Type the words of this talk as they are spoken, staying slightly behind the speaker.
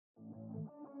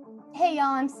Hey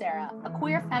y'all, I'm Sarah, a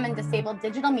queer, femme, and disabled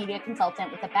digital media consultant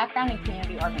with a background in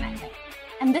community organizing.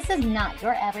 And this is not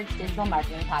your average digital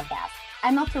marketing podcast.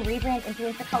 I'm out to rebrand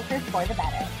influencer culture for the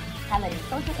better, highlighting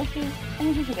social issues,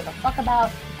 things you should give a fuck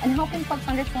about, and helping folks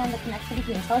understand the connection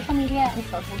between social media and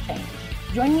social change.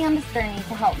 Join me on this journey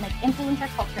to help make influencer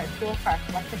culture a tool for our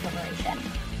collective liberation.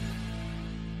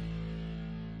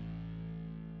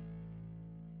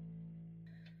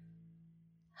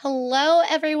 Hello,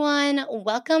 everyone.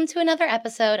 Welcome to another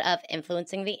episode of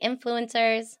Influencing the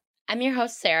Influencers. I'm your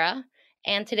host, Sarah,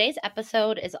 and today's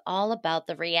episode is all about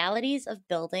the realities of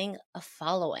building a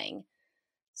following.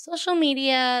 Social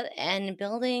media and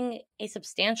building a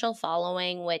substantial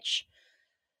following, which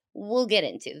we'll get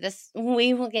into.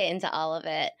 We will get into all of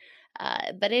it,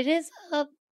 but it is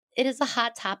a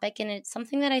hot topic, and it's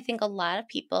something that I think a lot of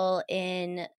people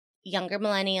in younger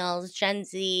millennials, Gen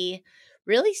Z,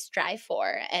 really strive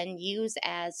for and use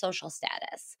as social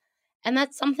status. And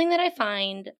that's something that I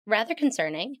find rather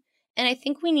concerning. And I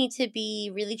think we need to be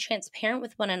really transparent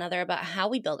with one another about how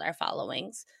we build our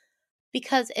followings,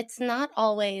 because it's not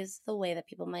always the way that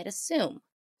people might assume.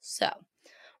 So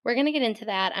we're going to get into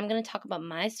that. I'm going to talk about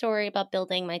my story about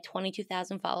building my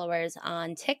 22,000 followers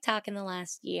on TikTok in the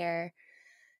last year.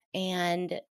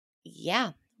 And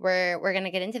yeah, we're going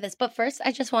to get into this. But first,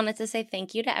 I just wanted to say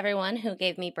thank you to everyone who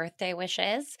gave me birthday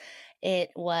wishes. It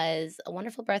was a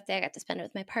wonderful birthday. I got to spend it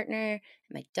with my partner and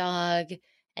my dog.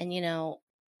 And,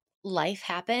 life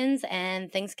happens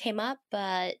and things came up.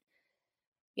 But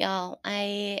y'all,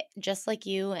 I, just like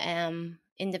you, am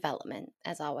in development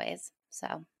as always.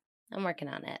 So I'm working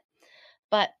on it.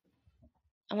 But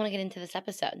I want to get into this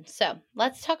episode. So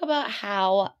let's talk about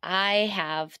how I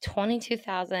have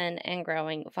 22,000 and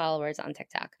growing followers on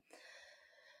TikTok.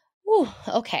 Whew,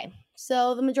 okay.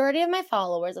 So the majority of my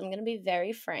followers, I'm going to be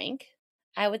very frank.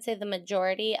 I would say the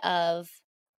majority of,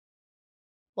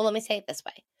 well, let me say it this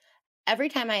way. Every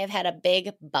time I have had a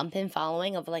big bump in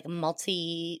following of like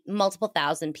multiple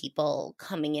thousand people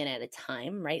coming in at a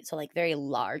time, right? So like very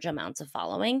large amounts of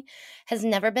following has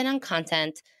never been on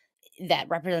content that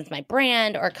represents my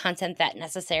brand or content that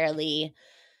necessarily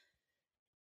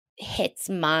hits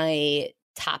my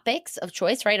topics of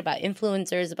choice, right? About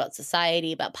influencers, about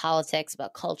society, about politics,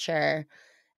 about culture.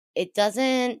 It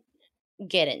doesn't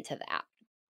get into that.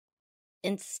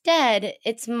 Instead,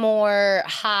 it's more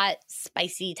hot,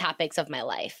 spicy topics of my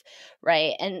life,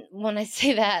 right? And when I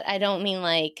say that, I don't mean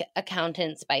like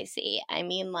accountant spicy. I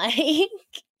mean like,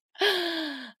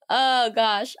 oh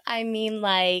gosh, I mean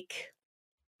like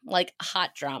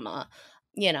hot drama.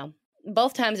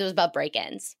 Both times it was about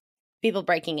break-ins, people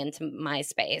breaking into my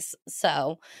space.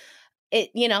 So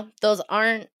those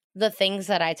aren't the things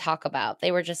that I talk about.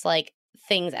 They were just like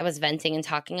things I was venting and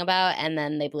talking about, and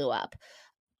then they blew up.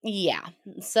 Yeah.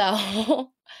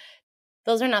 So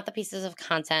those are not the pieces of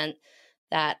content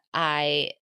that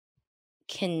I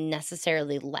can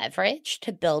necessarily leverage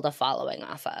to build a following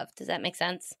off of. Does that make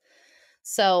sense?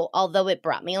 So although it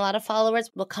brought me a lot of followers,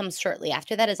 what comes shortly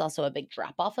after that is also a big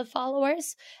drop off of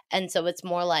followers. And so it's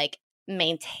more like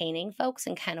maintaining folks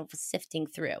and kind of sifting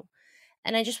through.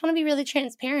 And I just want to be really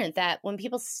transparent that when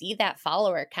people see that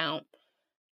follower count,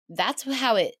 that's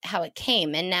how it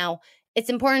came. And now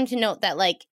it's important to note that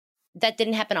like that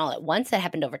didn't happen all at once. That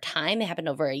happened over time. It happened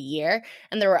over a year.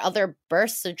 And there were other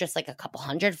bursts of just like a couple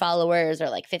hundred followers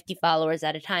or like 50 followers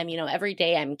at a time. Every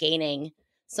day I'm gaining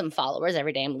some followers.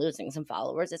 Every day I'm losing some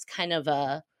followers. It's kind of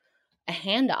a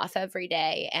handoff every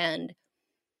day. And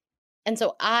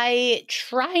so I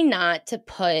try not to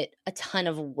put a ton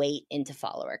of weight into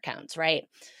follower counts, right?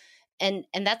 And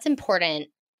that's important.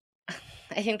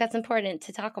 I think that's important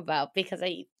to talk about because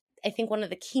I think one of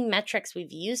the key metrics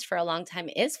we've used for a long time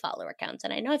is follower counts.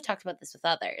 And I know I've talked about this with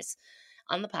others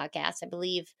on the podcast. I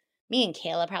believe me and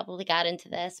Kayla probably got into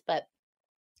this, but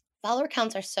follower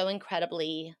counts are so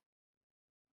incredibly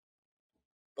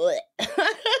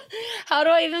How do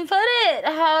I even put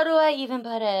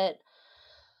it?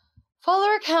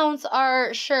 Follower counts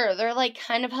are, sure, they're like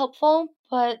kind of helpful,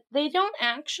 but they don't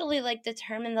actually like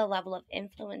determine the level of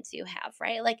influence you have,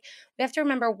 right? Like we have to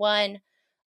remember one,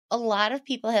 a lot of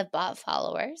people have bought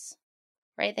followers,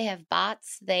 right? They have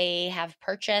bots, they have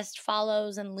purchased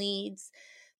follows and leads.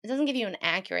 It doesn't give you an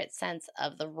accurate sense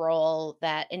of the role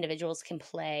that individuals can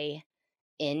play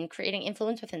in creating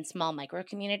influence within small micro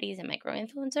communities and micro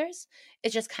influencers.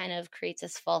 It just kind of creates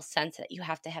this false sense that you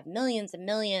have to have millions and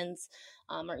millions,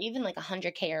 or even like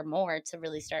 100K or more to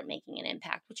really start making an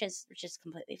impact, which is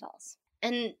completely false.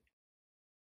 And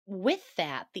with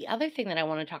that, the other thing that I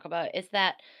want to talk about is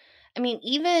that,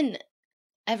 even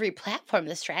every platform,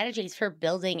 the strategies for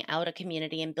building out a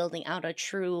community and building out a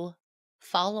true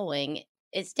following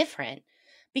is different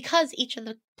because each of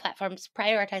the platforms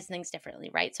prioritize things differently,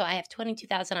 right? So I have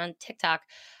 22,000 on TikTok.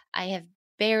 I have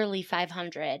barely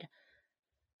 500.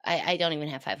 I don't even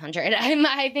have 500.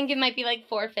 I think it might be like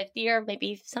 450 or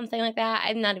maybe something like that.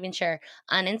 I'm not even sure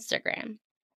on Instagram,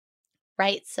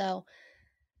 right? So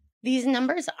these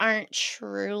numbers aren't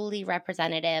truly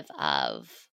representative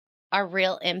of our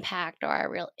real impact or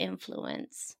our real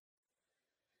influence.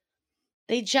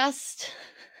 They just,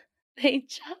 they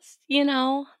just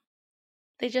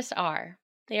are.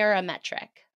 They are a metric,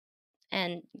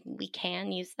 and we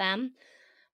can use them,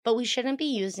 but we shouldn't be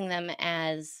using them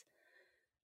as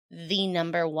the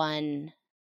number one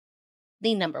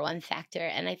factor.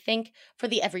 And I think for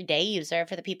the everyday user,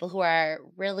 for the people who are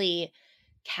really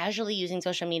casually using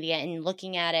social media and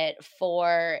looking at it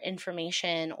for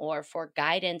information or for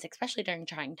guidance, especially during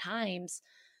trying times,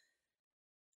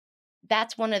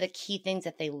 that's one of the key things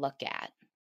that they look at.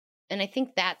 And I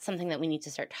think that's something that we need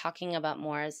to start talking about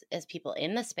more as people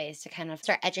in the space, to kind of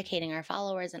start educating our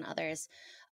followers and others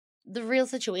the real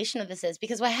situation of this is.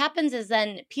 Because what happens is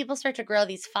then people start to grow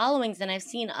these followings, and I've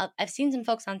seen some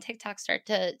folks on TikTok start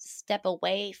to step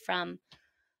away from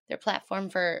their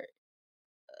platform for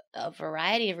a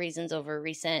variety of reasons over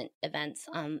recent events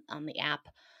on the app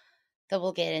that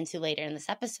we'll get into later in this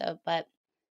episode. But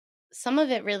some of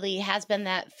it really has been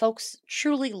that folks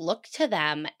truly look to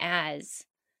them as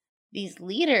these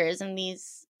leaders and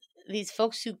these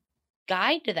folks who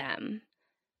guide them.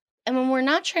 And when we're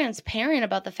not transparent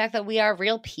about the fact that we are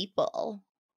real people,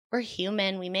 we're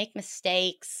human, we make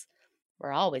mistakes,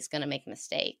 we're always going to make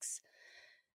mistakes,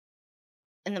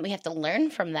 and then we have to learn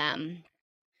from them.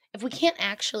 If we can't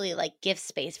actually give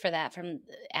space for that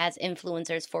as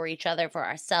influencers for each other, for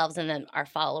ourselves, and then our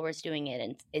followers doing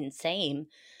it in same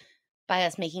by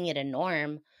us making it a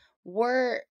norm,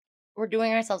 we're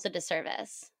doing ourselves a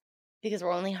disservice, because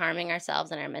we're only harming ourselves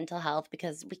and our mental health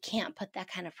because we can't put that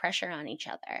kind of pressure on each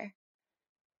other.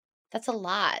 That's a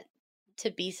lot to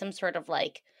be some sort of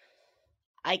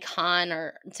icon,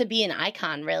 or to be an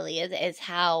icon really is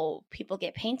how people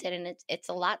get painted. And it's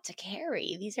a lot to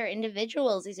carry. These are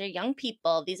individuals. These are young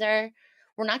people. We're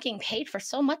not getting paid for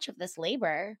so much of this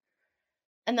labor.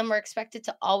 And then we're expected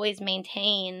to always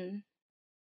maintain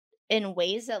in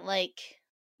ways that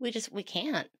we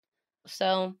can't.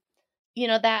 So,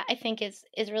 that I think is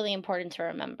really important to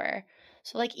remember.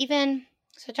 So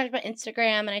So I talked about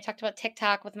Instagram and I talked about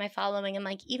TikTok with my following,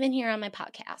 and even here on my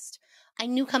podcast, I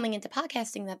knew coming into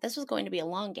podcasting that this was going to be a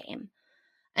long game.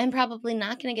 I'm probably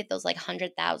not going to get those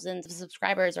 100,000 of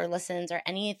subscribers or listens or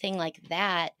anything like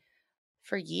that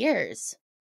for years,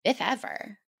 if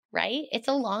ever, right? It's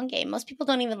a long game. Most people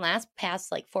don't even last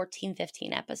past 14,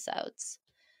 15 episodes.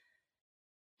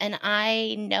 And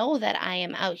I know that I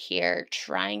am out here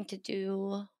trying to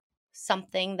do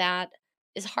something that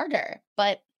is harder,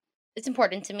 but it's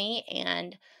important to me,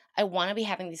 and I want to be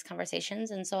having these conversations.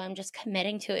 And so I'm just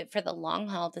committing to it for the long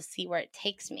haul to see where it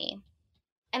takes me.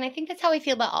 And I think that's how I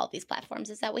feel about all these platforms,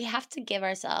 is that we have to give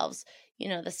ourselves,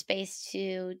 the space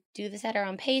to do this at our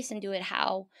own pace and do it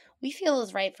how we feel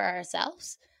is right for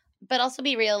ourselves, but also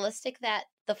be realistic that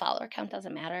the follower count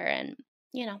doesn't matter. And,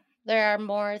 there are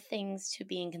more things to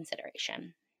be in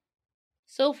consideration.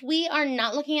 So if we are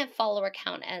not looking at follower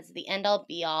count as the end-all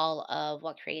be-all of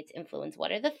what creates influence,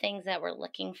 what are the things that we're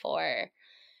looking for?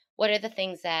 What are the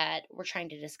things that we're trying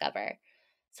to discover?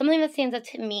 Something that stands out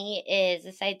to me is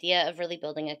this idea of really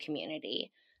building a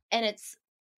community. And it's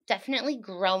definitely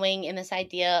growing in this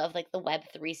idea of the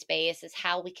Web3 space, is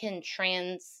how we can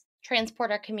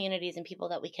transport our communities and people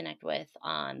that we connect with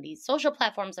on these social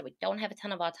platforms that we don't have a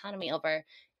ton of autonomy over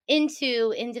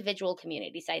into individual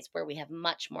community sites where we have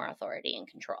much more authority and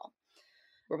control,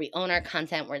 where we own our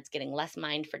content, where it's getting less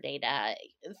mined for data,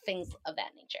 things of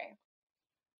that nature.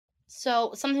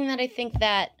 So something that I think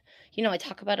that, I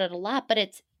talk about it a lot, but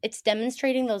it's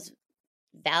demonstrating those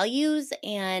values,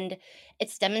 and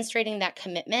it's demonstrating that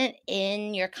commitment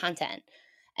in your content.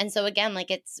 And so again,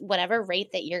 it's whatever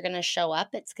rate that you're going to show up,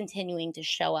 it's continuing to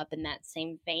show up in that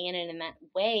same vein and in that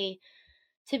way,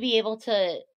 to be able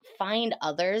to find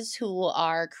others who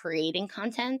are creating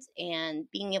content and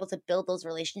being able to build those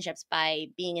relationships by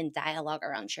being in dialogue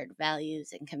around shared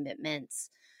values and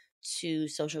commitments to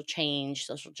social change,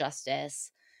 social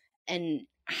justice, and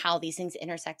how these things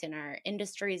intersect in our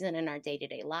industries and in our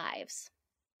day-to-day lives.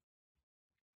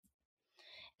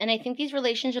 And I think these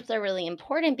relationships are really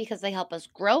important because they help us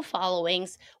grow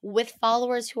followings with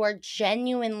followers who are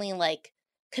genuinely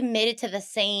committed to the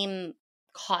same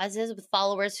causes, with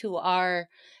followers who are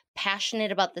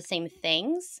passionate about the same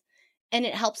things, And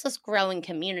it helps us grow in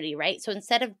community, right? So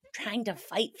instead of trying to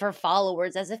fight for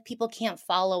followers as if people can't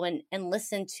follow and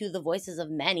listen to the voices of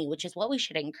many, which is what we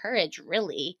should encourage,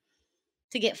 really,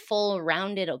 to get full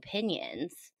rounded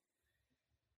opinions.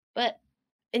 But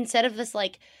instead of this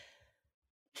like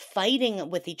fighting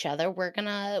with each other,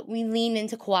 we lean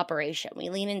into cooperation. We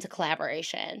lean into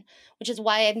collaboration, which is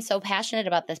why I'm so passionate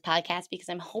about this podcast, because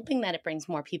I'm hoping that it brings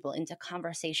more people into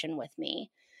conversation with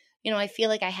me. I feel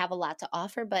like I have a lot to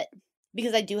offer, but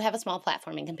because I do have a small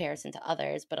platform in comparison to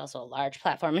others, but also a large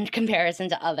platform in comparison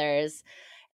to others,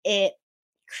 it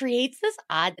creates this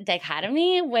odd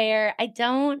dichotomy where I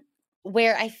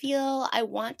feel I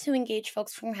want to engage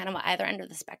folks from kind of either end of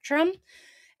the spectrum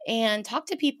and talk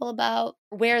to people about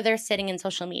where they're sitting in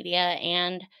social media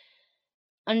and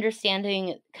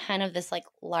understanding kind of this like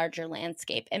larger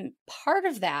landscape. And part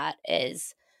of that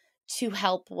is to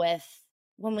help with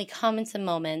when we come into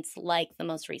moments like the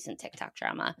most recent TikTok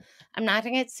drama. I'm not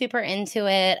going to get super into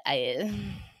it.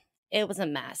 It was a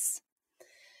mess.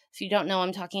 If you don't know,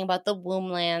 I'm talking about the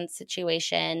Wombland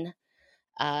situation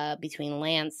between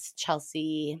Lance,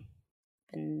 Chelsea,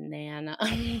 Banana.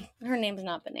 Her name's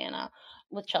not Banana.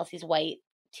 With Chelsea's white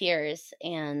tears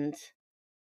and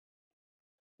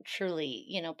truly,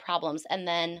 problems. And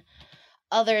then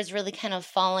others really kind of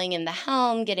falling in the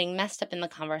helm, getting messed up in the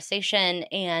conversation,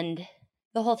 and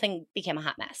the whole thing became a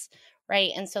hot mess,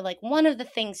 right? And so, like, one of the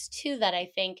things, too, that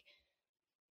I think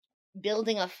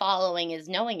building a following is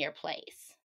knowing your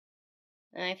place.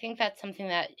 And I think that's something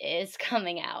that is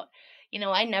coming out.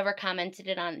 I never commented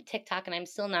it on TikTok, and I'm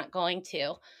still not going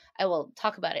to. I will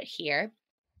talk about it here.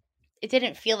 It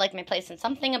didn't feel like my place, and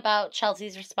something about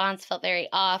Chelsea's response felt very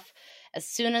off. As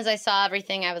soon as I saw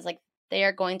everything, I was like, they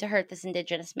are going to hurt this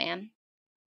Indigenous man.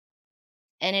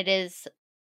 And it is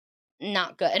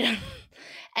not good.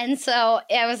 And so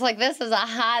I was like, this is a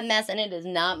hot mess, and it is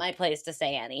not my place to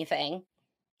say anything.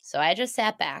 So I just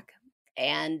sat back,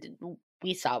 and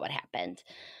we saw what happened.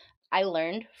 I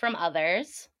learned from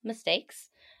others' mistakes.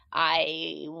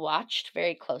 I watched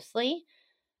very closely.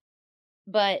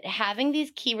 But having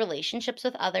these key relationships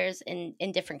with others in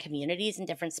different communities and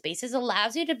different spaces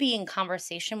allows you to be in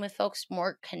conversation with folks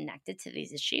more connected to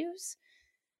these issues,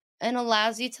 and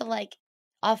allows you to like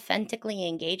authentically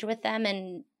engage with them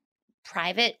in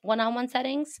private one-on-one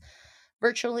settings,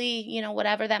 virtually,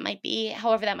 whatever that might be,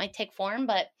 however that might take form.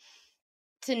 But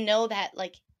to know that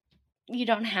like you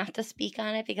don't have to speak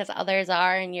on it because others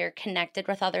are, and you're connected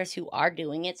with others who are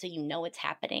doing it, so it's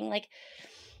happening. Like,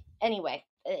 anyway,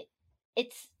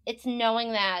 it's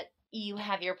knowing that you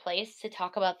have your place to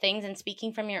talk about things, and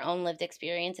speaking from your own lived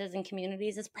experiences and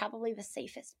communities is probably the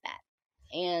safest bet.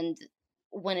 And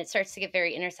when it starts to get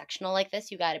very intersectional like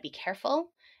this, you got to be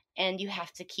careful, and you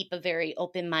have to keep a very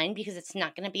open mind, because it's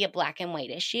not going to be a black and white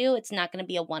issue. It's not going to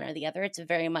be a one or the other. It's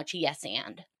very much yes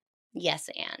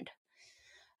and.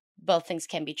 Both things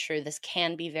can be true. This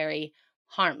can be very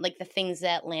like the things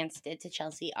that Lance did to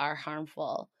Chelsea are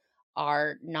harmful,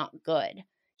 are not good.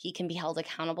 He can be held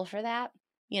accountable for that,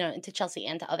 to Chelsea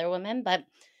and to other women. But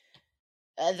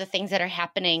the things that are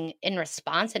happening in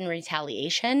response and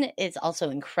retaliation is also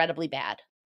incredibly bad,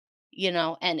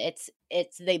 and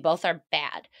they both are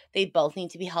bad. They both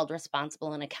need to be held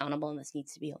responsible and accountable. And this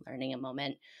needs to be a learning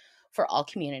moment for all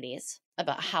communities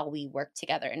about how we work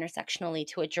together intersectionally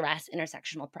to address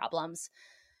intersectional problems.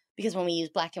 Because when we use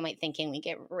black and white thinking, we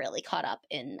get really caught up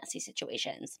in messy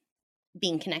situations.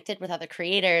 Being connected with other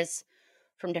creators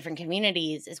from different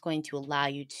communities is going to allow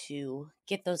you to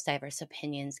get those diverse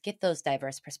opinions, get those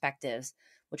diverse perspectives,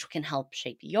 which can help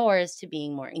shape yours to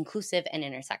being more inclusive and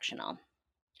intersectional.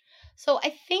 So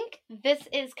I think this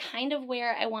is kind of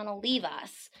where I want to leave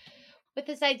us, with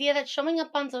this idea that showing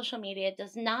up on social media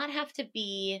does not have to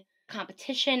be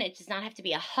competition. It does not have to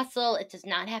be a hustle. It does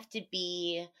not have to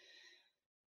be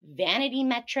vanity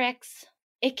metrics.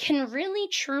 It can really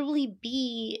truly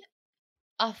be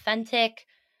authentic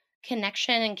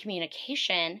connection and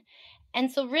communication.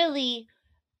 And so really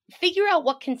figure out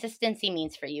what consistency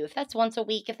means for you. If that's once a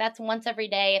week, if that's once every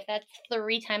day, if that's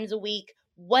 3 times a week,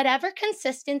 whatever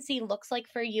consistency looks like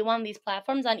for you on these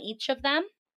platforms, on each of them.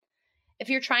 If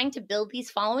you're trying to build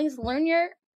these followings, learn your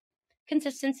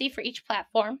consistency for each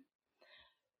platform,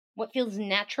 what feels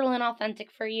natural and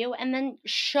authentic for you, and then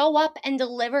show up and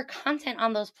deliver content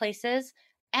on those places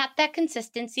at that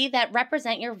consistency that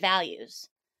represent your values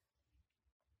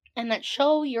and that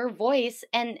show your voice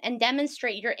and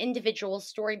demonstrate your individual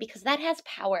story, because that has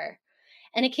power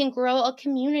and it can grow a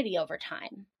community over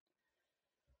time.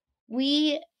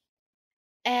 We,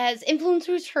 as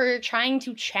influencers who are trying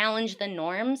to challenge the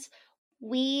norms,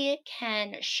 we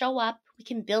can show up, we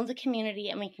can build a community,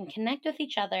 and we can connect with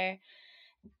each other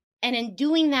And in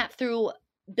doing that through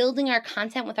building our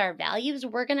content with our values,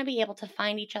 we're going to be able to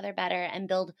find each other better and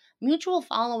build mutual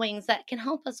followings that can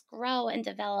help us grow and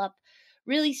develop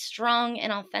really strong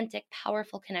and authentic,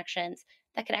 powerful connections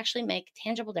that could actually make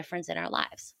tangible difference in our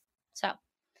lives. So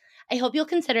I hope you'll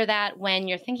consider that when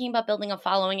you're thinking about building a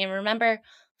following. And remember,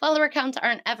 follower counts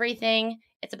aren't everything.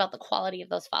 It's about the quality of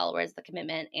those followers, the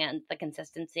commitment, and the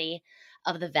consistency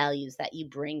of the values that you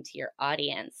bring to your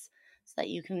audience so that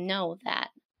you can know that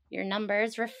your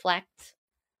numbers reflect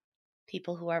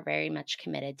people who are very much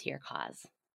committed to your cause.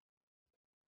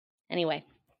 Anyway,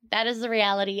 that is the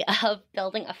reality of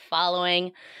building a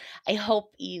following. I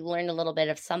hope you learned a little bit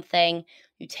of something.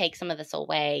 You take some of this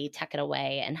away, you tuck it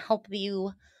away, and help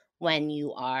you when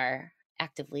you are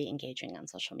actively engaging on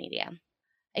social media.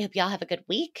 I hope y'all have a good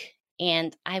week,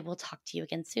 and I will talk to you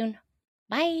again soon.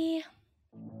 Bye.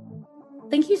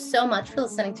 Thank you so much for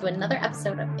listening to another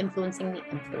episode of Influencing the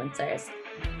Influencers.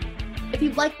 If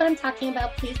you like what I'm talking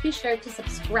about, please be sure to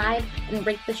subscribe and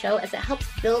rate the show as it helps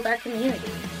build our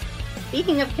community.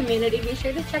 Speaking of community, be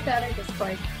sure to check out our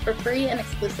Discord for free and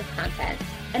exclusive content.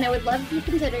 And I would love if you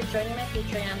consider joining my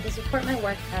Patreon to support my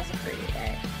work as a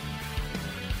creator.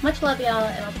 Much love, y'all,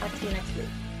 and I'll talk to you next week.